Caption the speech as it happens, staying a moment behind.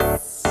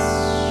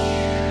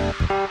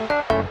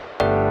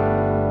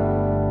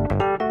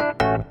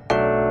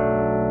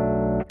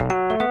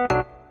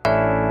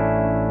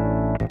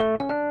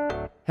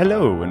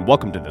Hello, and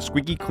welcome to the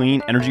Squeaky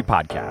Clean Energy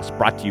Podcast,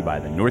 brought to you by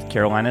the North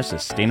Carolina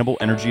Sustainable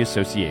Energy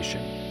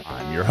Association.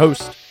 I'm your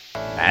host,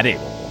 Matt Abel.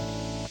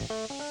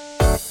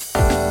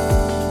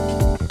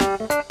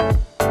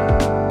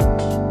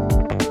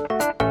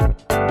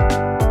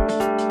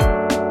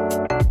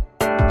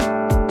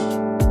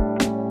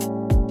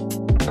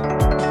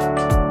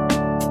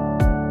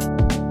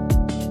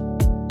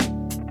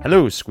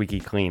 Hello, Squeaky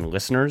Clean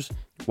listeners.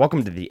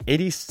 Welcome to the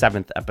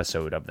 87th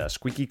episode of the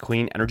Squeaky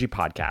Clean Energy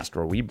Podcast,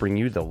 where we bring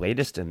you the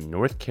latest in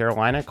North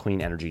Carolina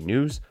clean energy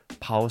news,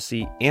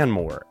 policy, and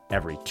more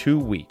every 2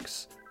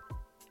 weeks.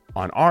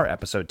 On our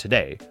episode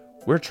today,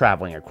 we're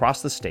traveling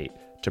across the state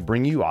to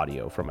bring you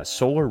audio from a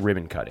solar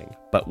ribbon cutting.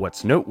 But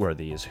what's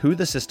noteworthy is who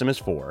the system is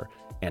for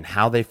and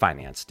how they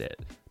financed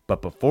it.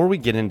 But before we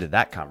get into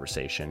that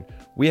conversation,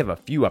 we have a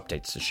few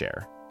updates to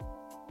share.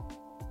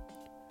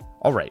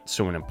 Alright,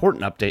 so an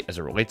important update as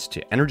it relates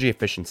to energy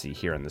efficiency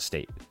here in the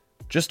state.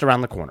 Just around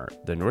the corner,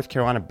 the North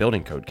Carolina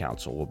Building Code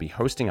Council will be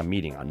hosting a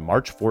meeting on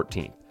March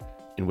 14th,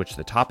 in which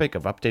the topic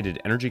of updated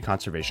energy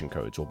conservation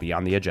codes will be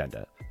on the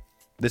agenda.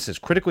 This is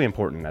critically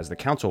important as the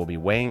council will be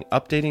weighing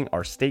updating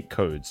our state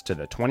codes to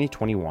the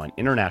 2021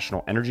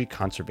 International Energy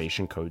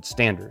Conservation Code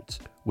standards,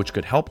 which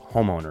could help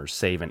homeowners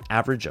save an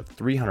average of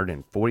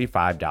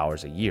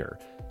 $345 a year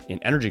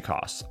in energy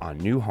costs on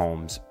new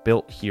homes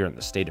built here in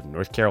the state of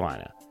North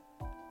Carolina.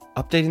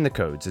 Updating the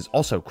codes is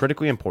also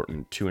critically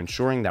important to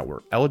ensuring that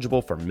we're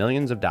eligible for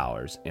millions of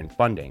dollars in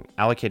funding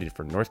allocated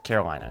for North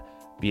Carolina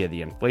via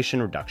the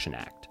Inflation Reduction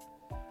Act.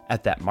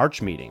 At that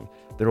March meeting,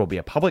 there will be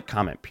a public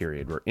comment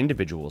period where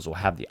individuals will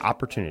have the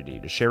opportunity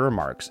to share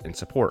remarks in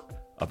support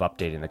of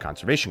updating the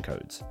conservation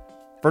codes.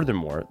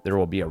 Furthermore, there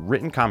will be a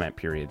written comment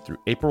period through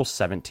April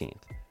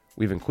 17th.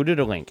 We've included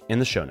a link in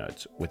the show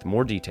notes with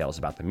more details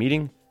about the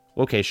meeting,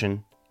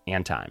 location,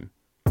 and time.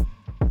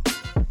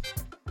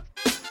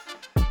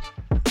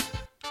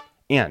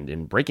 And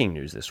in breaking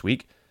news this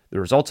week,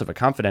 the results of a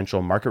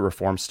confidential market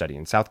reform study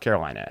in South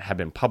Carolina have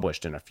been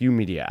published in a few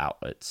media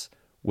outlets,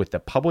 with the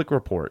public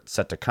report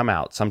set to come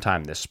out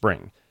sometime this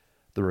spring.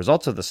 The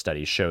results of the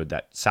study showed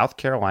that South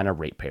Carolina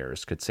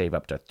ratepayers could save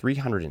up to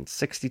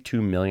 $362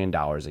 million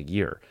a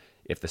year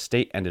if the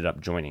state ended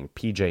up joining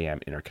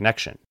PJM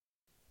interconnection.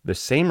 The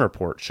same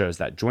report shows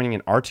that joining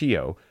an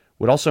RTO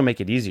would also make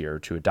it easier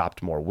to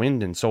adopt more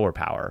wind and solar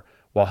power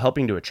while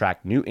helping to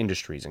attract new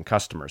industries and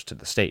customers to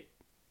the state.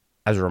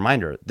 As a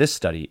reminder, this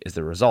study is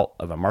the result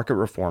of a market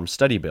reform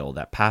study bill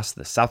that passed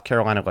the South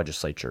Carolina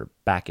legislature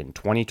back in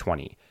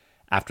 2020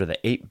 after the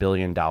 $8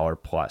 billion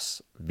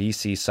plus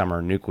VC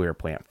Summer nuclear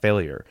plant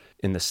failure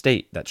in the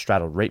state that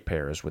straddled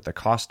ratepayers with the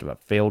cost of a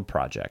failed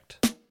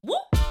project.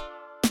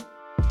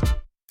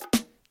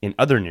 In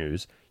other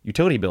news,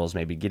 utility bills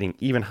may be getting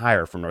even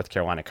higher for North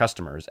Carolina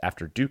customers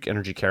after Duke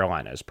Energy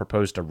Carolinas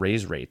proposed to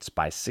raise rates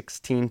by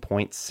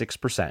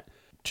 16.6%.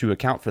 to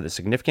account for the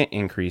significant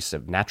increase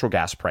of natural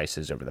gas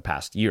prices over the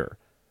past year.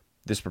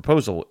 This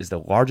proposal is the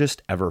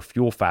largest ever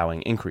fuel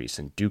filing increase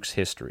in Duke's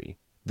history.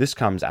 This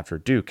comes after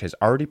Duke has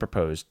already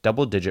proposed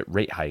double-digit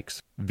rate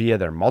hikes via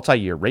their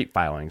multi-year rate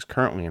filings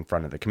currently in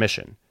front of the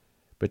Commission.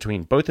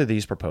 Between both of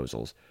these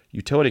proposals,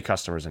 utility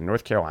customers in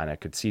North Carolina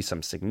could see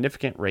some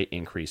significant rate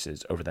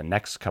increases over the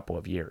next couple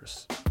of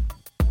years.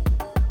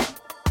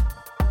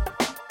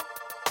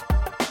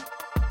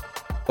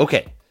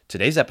 Okay.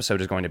 Today's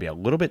episode is going to be a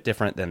little bit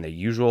different than the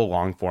usual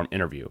long-form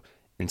interview.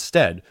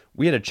 Instead,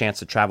 we had a chance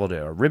to travel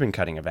to a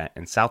ribbon-cutting event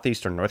in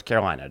southeastern North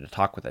Carolina to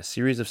talk with a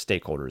series of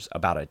stakeholders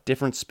about a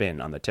different spin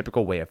on the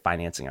typical way of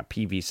financing a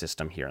PV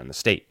system here in the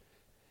state.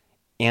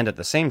 And at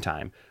the same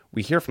time,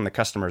 we hear from the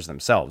customers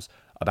themselves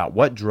about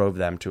what drove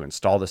them to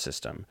install the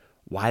system,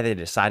 why they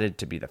decided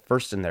to be the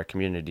first in their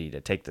community to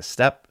take the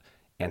step,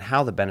 and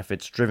how the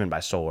benefits driven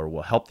by solar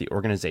will help the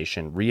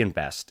organization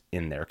reinvest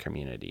in their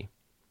community.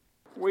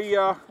 We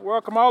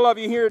welcome all of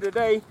you here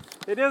today.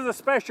 It is a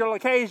special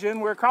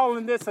occasion. We're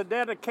calling this a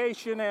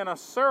dedication and a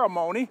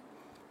ceremony.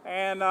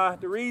 And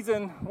the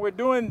reason we're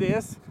doing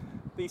this,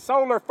 the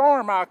solar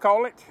farm, I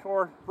call it,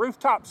 or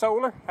rooftop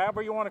solar,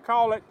 however you want to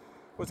call it,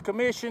 was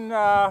commissioned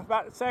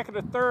about the second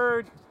or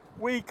third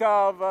week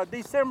of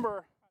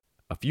December.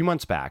 A few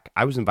months back,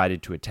 I was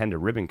invited to attend a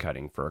ribbon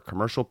cutting for a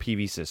commercial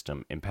PV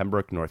system in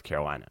Pembroke, North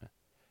Carolina.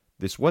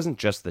 This wasn't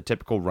just the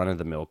typical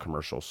run-of-the-mill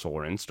commercial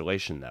solar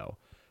installation, though,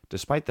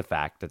 despite the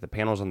fact that the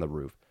panels on the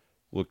roof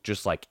look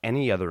just like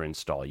any other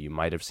install you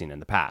might have seen in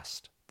the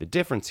past. The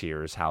difference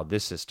here is how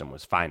this system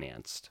was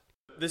financed.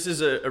 This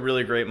is a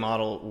really great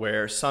model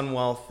where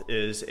SunWealth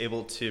is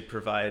able to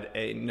provide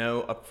a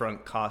no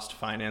upfront cost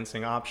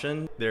financing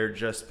option. They're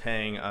just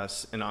paying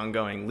us an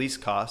ongoing lease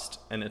cost,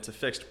 and it's a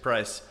fixed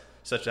price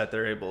such that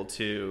they're able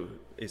to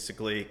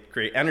basically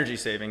create energy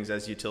savings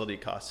as utility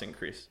costs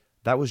increase.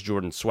 That was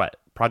Jordan Sweat,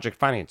 Project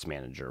Finance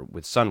Manager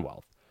with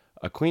SunWealth,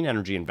 a clean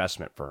energy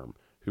investment firm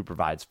who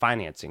provides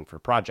financing for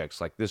projects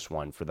like this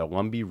one for the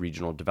Lumbee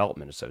Regional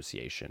Development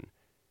Association.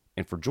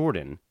 And for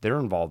Jordan, their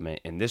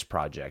involvement in this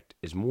project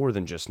is more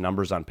than just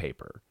numbers on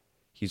paper.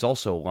 He's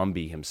also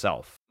Lumbee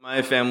himself.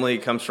 My family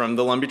comes from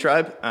the Lumbee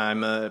tribe.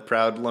 I'm a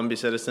proud Lumbee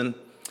citizen.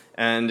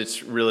 And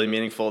it's really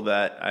meaningful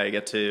that I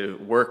get to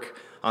work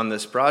on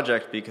this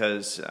project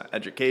because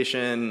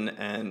education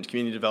and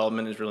community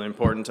development is really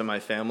important to my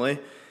family.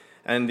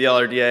 And the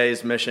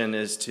LRDA's mission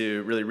is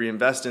to really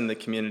reinvest in the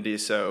community,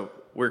 so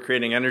we're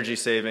creating energy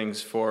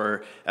savings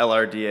for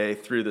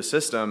LRDA through the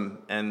system,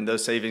 and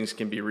those savings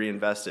can be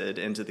reinvested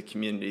into the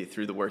community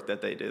through the work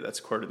that they do. That's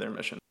core to their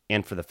mission.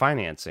 And for the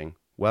financing,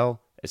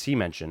 well, as he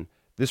mentioned,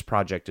 this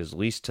project is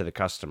leased to the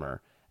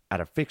customer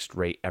at a fixed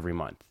rate every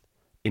month.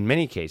 In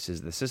many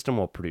cases, the system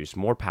will produce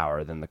more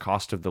power than the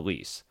cost of the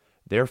lease,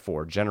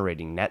 therefore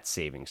generating net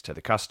savings to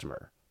the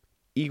customer.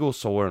 Eagle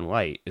Solar and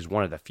Light is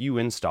one of the few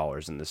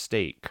installers in the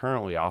state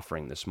currently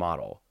offering this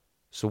model.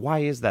 So why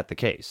is that the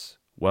case?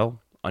 Well,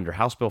 under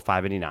House Bill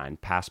 589,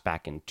 passed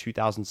back in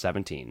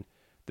 2017,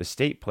 the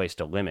state placed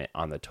a limit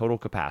on the total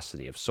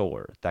capacity of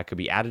solar that could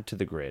be added to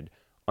the grid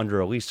under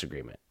a lease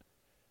agreement.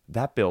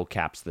 That bill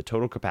caps the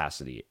total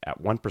capacity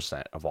at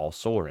 1% of all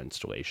solar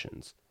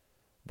installations.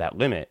 That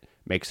limit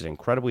makes it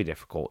incredibly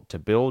difficult to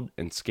build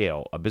and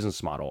scale a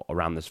business model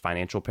around this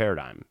financial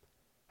paradigm.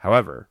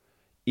 However,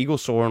 Eagle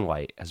Solar and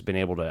Light has been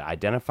able to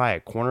identify a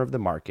corner of the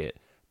market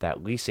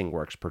that leasing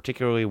works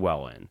particularly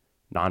well in,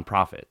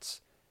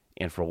 nonprofits.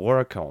 And for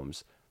Laura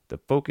Combs, the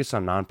focus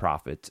on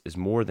nonprofits is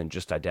more than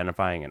just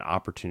identifying an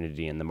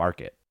opportunity in the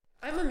market.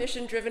 I'm a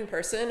mission-driven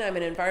person. I'm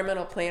an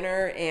environmental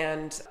planner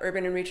and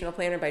urban and regional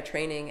planner by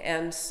training.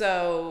 And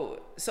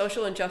so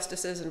social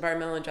injustices,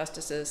 environmental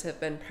injustices have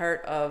been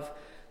part of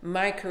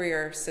my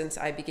career since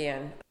I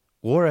began.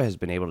 Laura has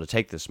been able to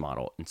take this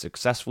model and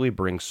successfully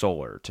bring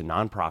solar to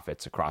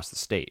nonprofits across the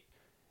state,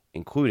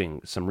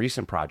 including some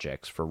recent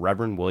projects for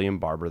Reverend William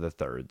Barber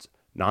III's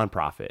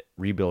nonprofit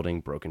Rebuilding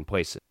Broken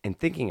Places. In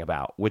thinking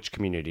about which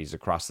communities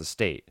across the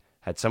state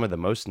had some of the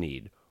most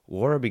need,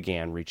 Laura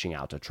began reaching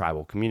out to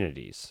tribal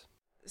communities.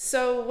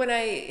 So when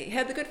I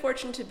had the good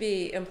fortune to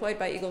be employed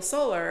by Eagle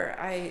Solar,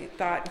 I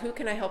thought, who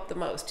can I help the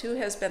most? Who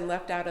has been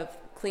left out of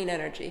clean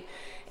energy?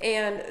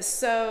 And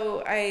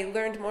so I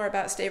learned more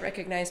about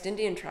state-recognized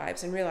Indian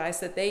tribes and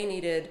realized that they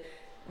needed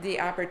the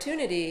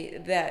opportunity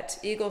that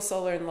Eagle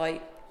Solar and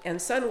Light and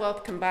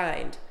SunWealth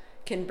combined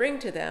can bring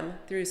to them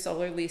through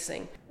solar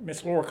leasing.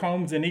 Miss Laura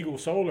Combs and Eagle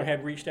Solar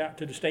had reached out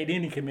to the State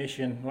Indian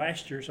Commission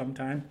last year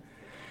sometime.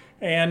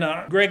 And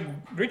Greg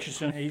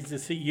Richardson, he's the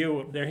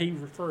CEO up there, he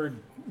referred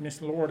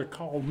Miss Laura to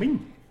call me.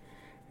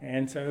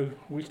 And so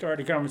we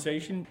started a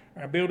conversation.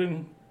 Our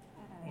building,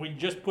 we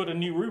just put a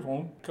new roof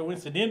on,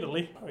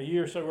 coincidentally, a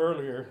year or so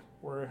earlier,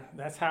 where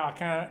that's how I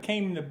kind of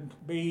came to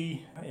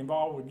be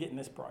involved with getting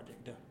this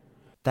project done.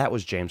 That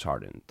was James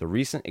Harden, the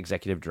recent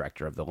executive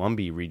director of the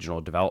Lumbee Regional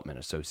Development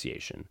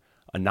Association,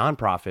 a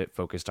nonprofit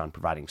focused on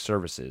providing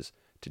services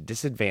to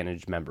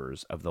disadvantaged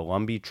members of the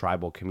Lumbee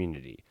tribal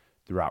community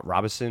throughout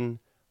Robeson,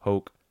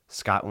 Hoke,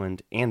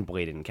 Scotland, and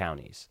Bladen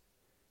counties.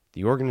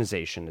 The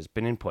organization has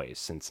been in place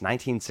since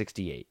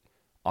 1968,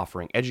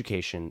 offering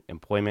education,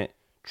 employment,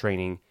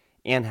 training,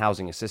 and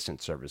housing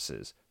assistance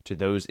services to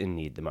those in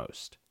need the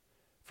most.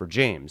 For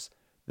James,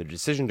 the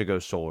decision to go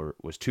solar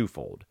was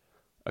twofold: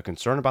 a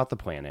concern about the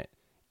planet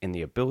and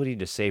the ability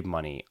to save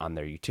money on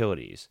their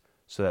utilities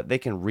so that they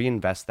can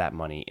reinvest that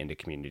money into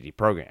community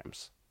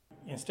programs.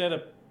 Instead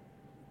of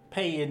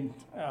paying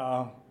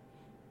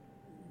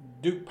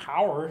Duke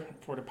Power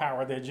for the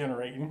power they're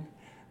generating,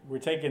 we're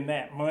taking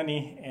that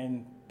money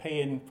and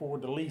paying for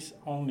the lease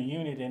on the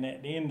unit, and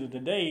at the end of the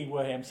day,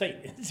 we'll have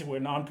savings. We're a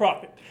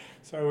nonprofit.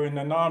 So in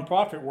the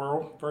nonprofit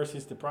world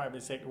versus the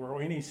private sector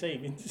world, any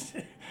savings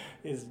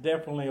is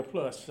definitely a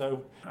plus.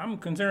 So I'm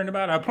concerned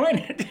about our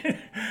planet.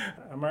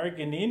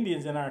 American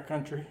Indians in our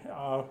country,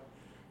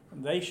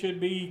 they should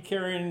be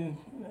carrying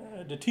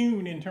the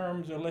tune in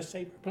terms of let's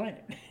save the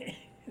planet.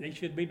 They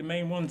should be the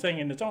main one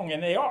singing the song,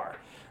 and they are.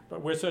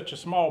 But we're such a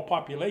small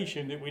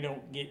population that we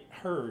don't get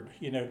heard,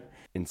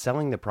 In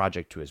selling the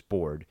project to his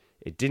board,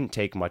 it didn't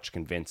take much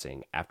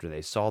convincing after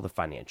they saw the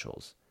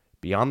financials.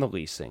 Beyond the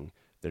leasing,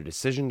 their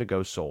decision to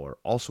go solar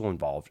also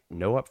involved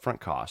no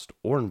upfront cost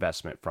or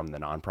investment from the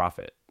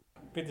nonprofit.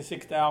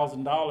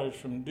 $56,000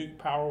 from Duke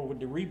Power with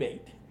the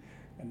rebate,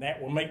 and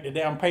that will make the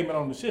down payment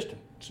on the system.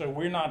 So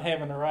we're not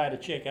having to write a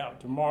check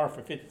out tomorrow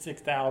for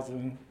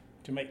 $56,000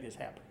 to make this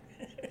happen.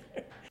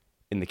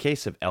 In the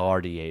case of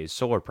LRDA's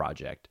solar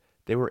project,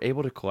 they were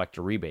able to collect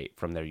a rebate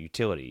from their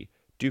utility,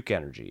 Duke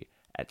Energy,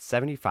 at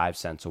 75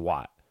 cents a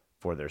watt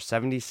for their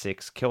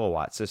 76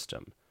 kilowatt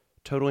system,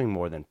 totaling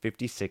more than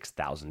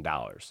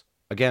 $56,000.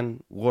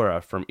 Again,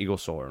 Laura from Eagle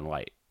Solar and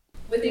Light.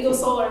 With Eagle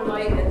Solar and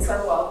Light and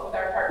SunWealth, with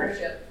our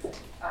partnership,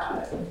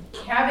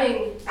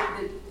 having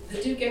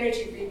the Duke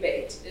Energy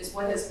rebate is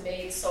what has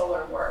made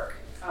solar work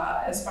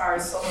as far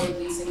as solar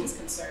leasing is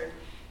concerned.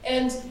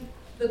 And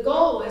the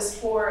goal is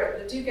for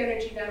the Duke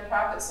Energy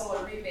nonprofit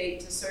solar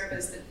rebate to serve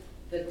as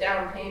the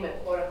down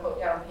payment, quote unquote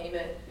down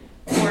payment,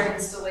 for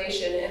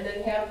installation, and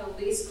then have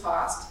the lease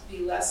cost be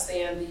less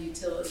than the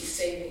utility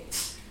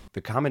savings.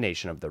 The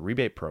combination of the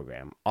rebate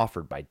program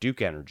offered by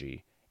Duke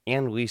Energy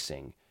and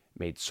leasing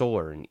made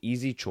solar an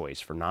easy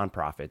choice for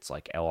nonprofits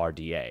like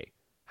LRDA.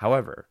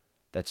 However,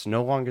 That's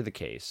no longer the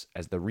case,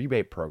 as the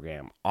rebate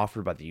program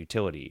offered by the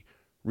utility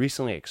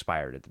recently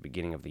expired at the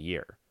beginning of the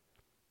year.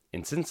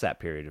 And since that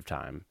period of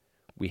time,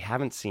 we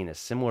haven't seen a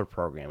similar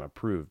program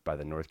approved by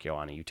the North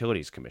Carolina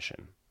Utilities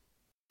Commission.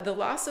 The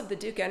loss of the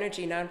Duke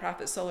Energy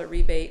nonprofit solar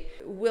rebate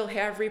will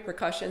have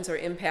repercussions or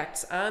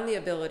impacts on the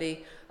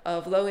ability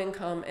of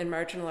low-income and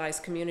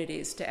marginalized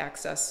communities to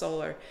access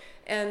solar.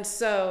 And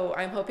so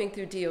I'm hoping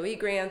through DOE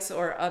grants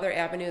or other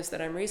avenues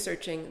that I'm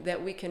researching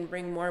that we can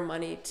bring more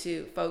money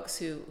to folks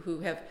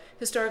who have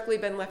historically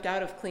been left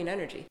out of clean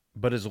energy.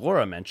 But as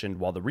Laura mentioned,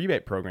 while the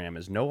rebate program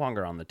is no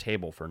longer on the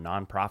table for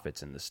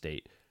nonprofits in the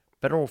state,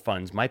 federal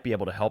funds might be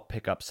able to help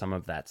pick up some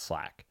of that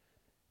slack.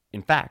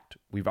 In fact,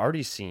 we've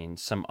already seen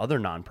some other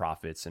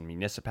nonprofits and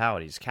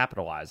municipalities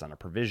capitalize on a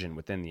provision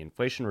within the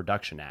Inflation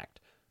Reduction Act,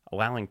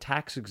 allowing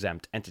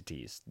tax-exempt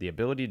entities the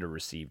ability to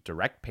receive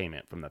direct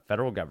payment from the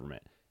federal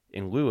government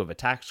in lieu of a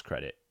tax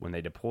credit when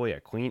they deploy a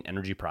clean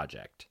energy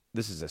project.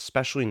 This is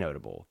especially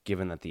notable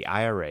given that the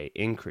IRA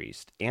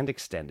increased and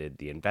extended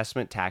the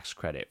investment tax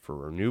credit for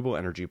renewable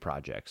energy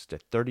projects to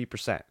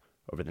 30%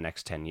 over the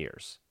next 10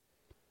 years.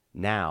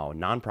 Now,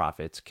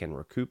 nonprofits can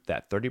recoup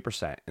that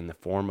 30% in the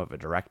form of a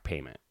direct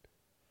payment.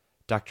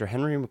 Dr.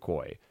 Henry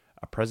McCoy,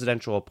 a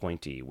presidential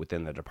appointee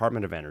within the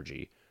Department of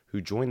Energy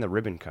who joined the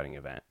ribbon-cutting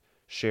event,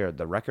 shared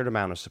the record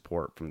amount of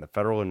support from the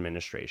federal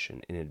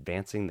administration in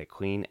advancing the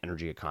clean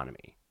energy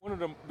economy. One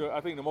of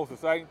I think the most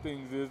exciting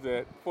things is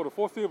that for the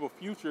foreseeable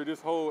future, this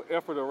whole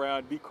effort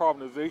around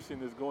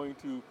decarbonization is going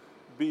to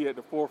be at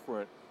the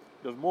forefront.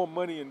 There's more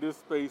money in this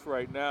space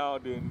right now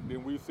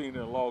than we've seen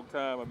in a long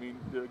time. I mean,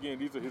 again,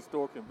 these are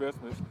historic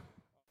investments.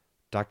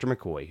 Dr.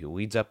 McCoy, who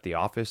leads up the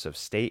Office of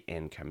State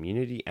and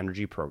Community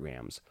Energy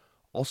Programs,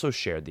 also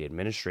shared the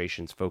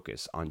administration's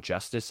focus on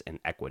justice and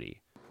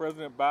equity.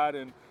 President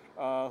Biden,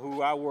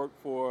 who I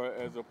worked for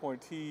as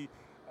appointee,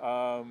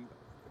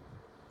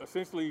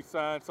 essentially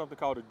signed something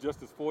called the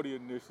Justice 40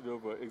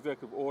 Initiative, an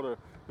executive order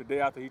the day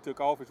after he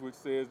took office, which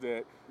says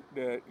that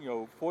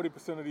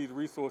 40% of these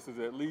resources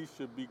at least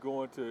should be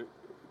going to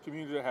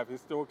communities that have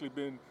historically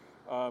been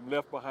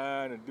left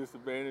behind and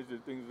disadvantaged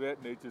and things of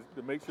that nature,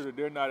 to make sure that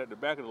they're not at the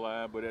back of the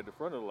line but at the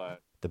front of the line.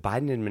 The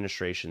Biden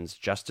administration's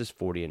Justice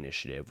 40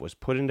 initiative was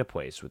put into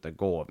place with the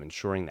goal of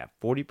ensuring that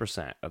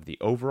 40% of the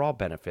overall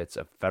benefits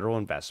of federal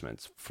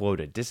investments flow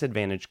to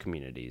disadvantaged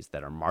communities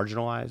that are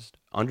marginalized,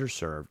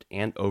 underserved,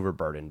 and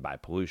overburdened by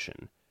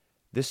pollution.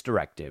 This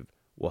directive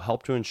will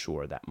help to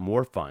ensure that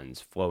more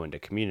funds flow into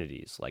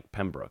communities like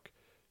Pembroke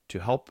to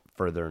help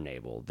further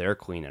enable their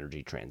clean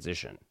energy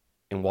transition.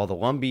 And while the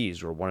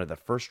Lumbees were one of the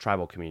first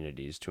tribal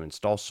communities to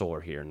install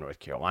solar here in North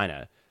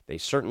Carolina, they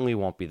certainly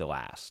won't be the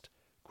last.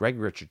 Greg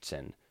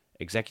Richardson,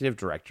 Executive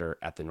Director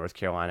at the North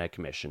Carolina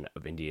Commission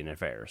of Indian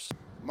Affairs.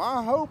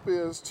 My hope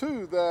is,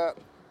 too, that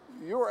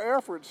your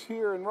efforts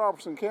here in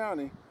Robertson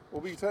County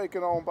will be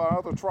taken on by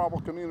other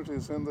tribal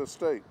communities in this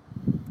state.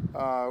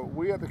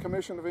 We at the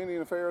Commission of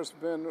Indian Affairs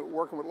have been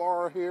working with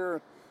Laura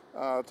here,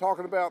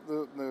 talking about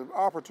the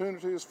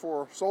opportunities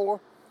for solar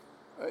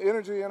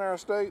energy in our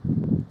state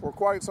for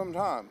quite some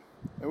time.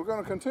 And we're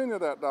going to continue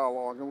that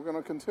dialogue, and we're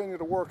going to continue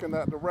to work in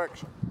that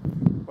direction.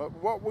 But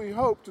what we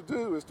hope to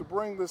do is to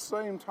bring this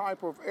same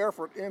type of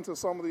effort into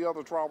some of the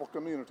other tribal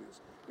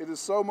communities. It is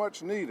so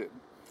much needed.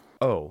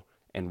 Oh,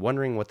 and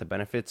wondering what the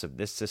benefits of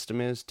this system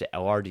is to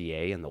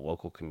LRDA and the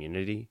local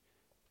community?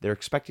 They're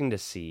expecting to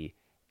see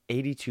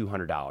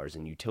 $8,200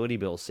 in utility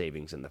bill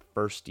savings in the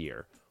first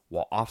year,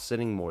 while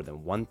offsetting more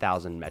than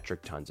 1,000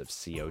 metric tons of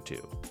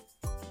CO2.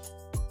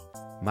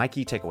 My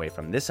key takeaway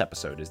from this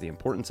episode is the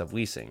importance of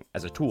leasing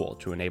as a tool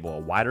to enable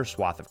a wider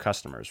swath of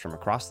customers from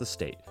across the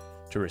state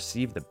to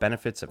receive the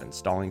benefits of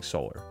installing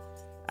solar.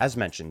 As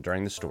mentioned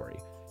during the story,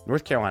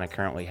 North Carolina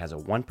currently has a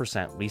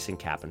 1% leasing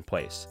cap in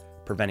place,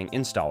 preventing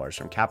installers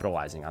from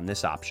capitalizing on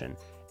this option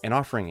and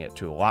offering it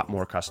to a lot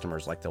more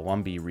customers like the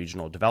Lumbee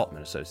Regional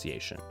Development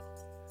Association.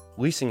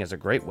 Leasing is a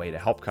great way to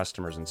help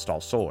customers install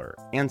solar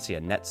and see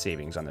a net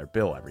savings on their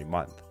bill every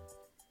month.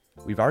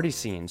 We've already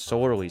seen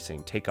solar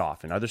leasing take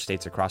off in other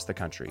states across the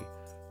country,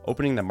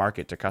 opening the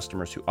market to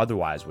customers who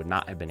otherwise would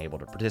not have been able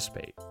to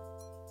participate.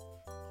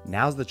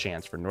 Now's the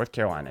chance for North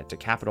Carolina to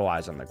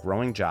capitalize on the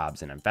growing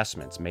jobs and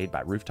investments made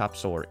by rooftop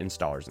solar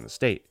installers in the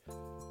state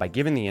by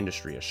giving the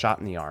industry a shot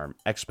in the arm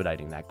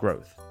expediting that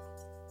growth.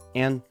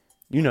 And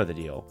you know the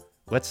deal.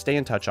 Let's stay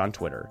in touch on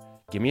Twitter.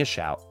 Give me a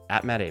shout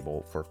at Matt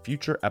Abel for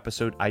future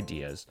episode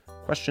ideas,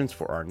 questions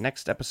for our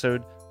next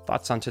episode,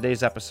 thoughts on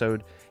today's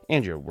episode,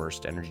 and your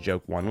worst energy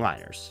joke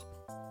one-liners.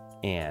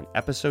 And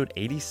episode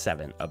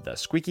 87 of the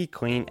Squeaky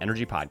Clean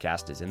Energy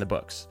Podcast is in the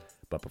books.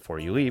 But before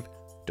you leave,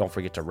 don't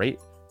forget to rate,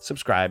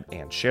 subscribe,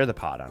 and share the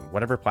pod on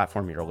whatever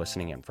platform you're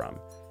listening in from.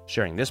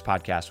 Sharing this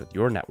podcast with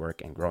your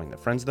network and growing the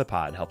friends of the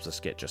pod helps us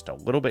get just a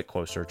little bit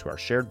closer to our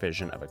shared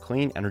vision of a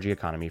clean energy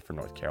economy for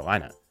North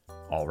Carolina.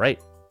 All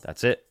right,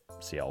 that's it.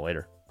 See y'all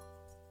later.